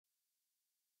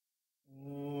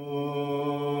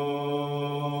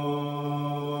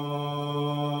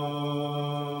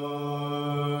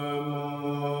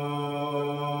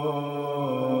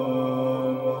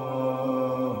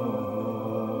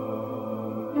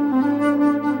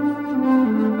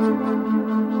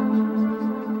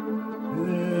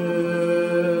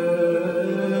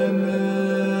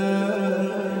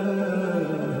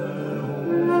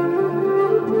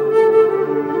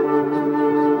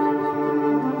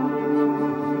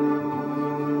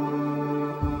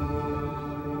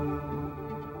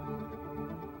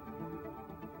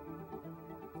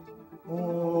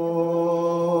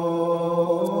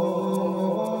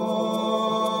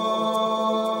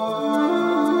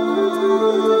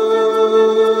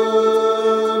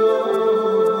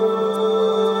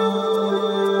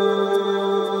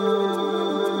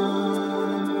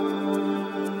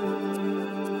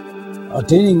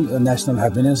attaining national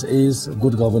happiness is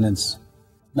good governance.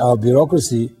 Now,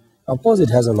 bureaucracy, of course, it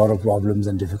has a lot of problems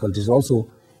and difficulties also,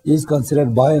 is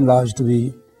considered by and large to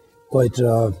be quite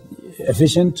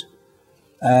efficient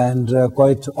and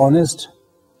quite honest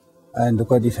and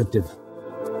quite effective.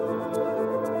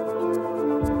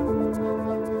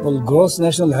 Well, gross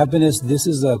national happiness, this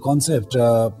is a concept,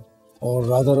 or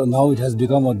rather now it has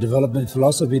become a development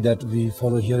philosophy that we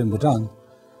follow here in Bhutan.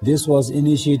 This was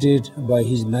initiated by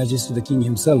His Majesty the King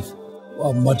himself.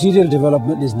 Material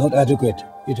development is not adequate.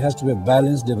 It has to be a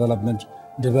balanced development,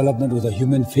 development with a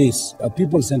human face, a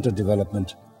people-centered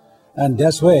development. And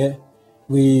that's where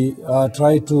we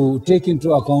try to take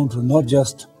into account not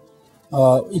just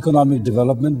economic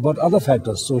development, but other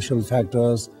factors, social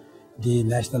factors, the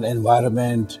national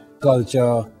environment,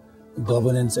 culture,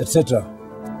 governance, etc.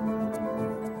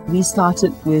 We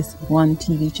started with one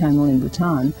TV channel in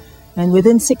Bhutan, and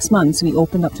within 6 months we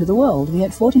opened up to the world. We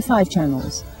had 45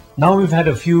 channels. Now we've had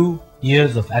a few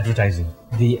years of advertising.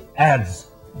 The ads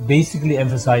basically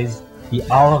emphasize the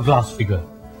hourglass figure,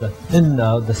 the thin,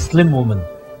 the slim woman,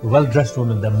 the well-dressed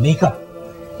woman, the makeup.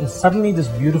 And suddenly this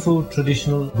beautiful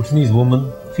traditional Bhutanese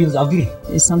woman feels ugly.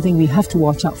 It's something we have to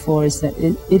watch out for, is that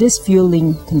it is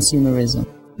fueling consumerism.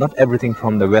 Not everything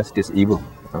from the West is evil.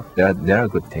 There are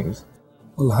good things.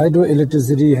 Well,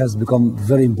 hydroelectricity has become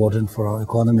very important for our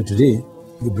economy today.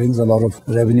 It brings a lot of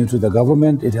revenue to the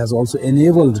government. It has also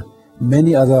enabled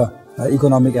many other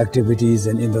economic activities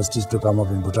and industries to come up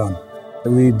in Bhutan.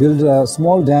 We build a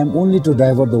small dam only to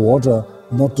divert the water,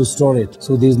 not to store it.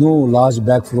 So there is no large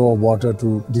backflow of water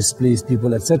to displace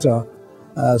people, etc.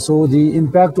 So the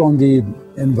impact on the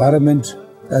environment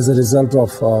as a result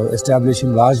of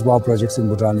establishing large power projects in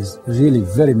Bhutan is really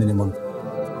very minimal.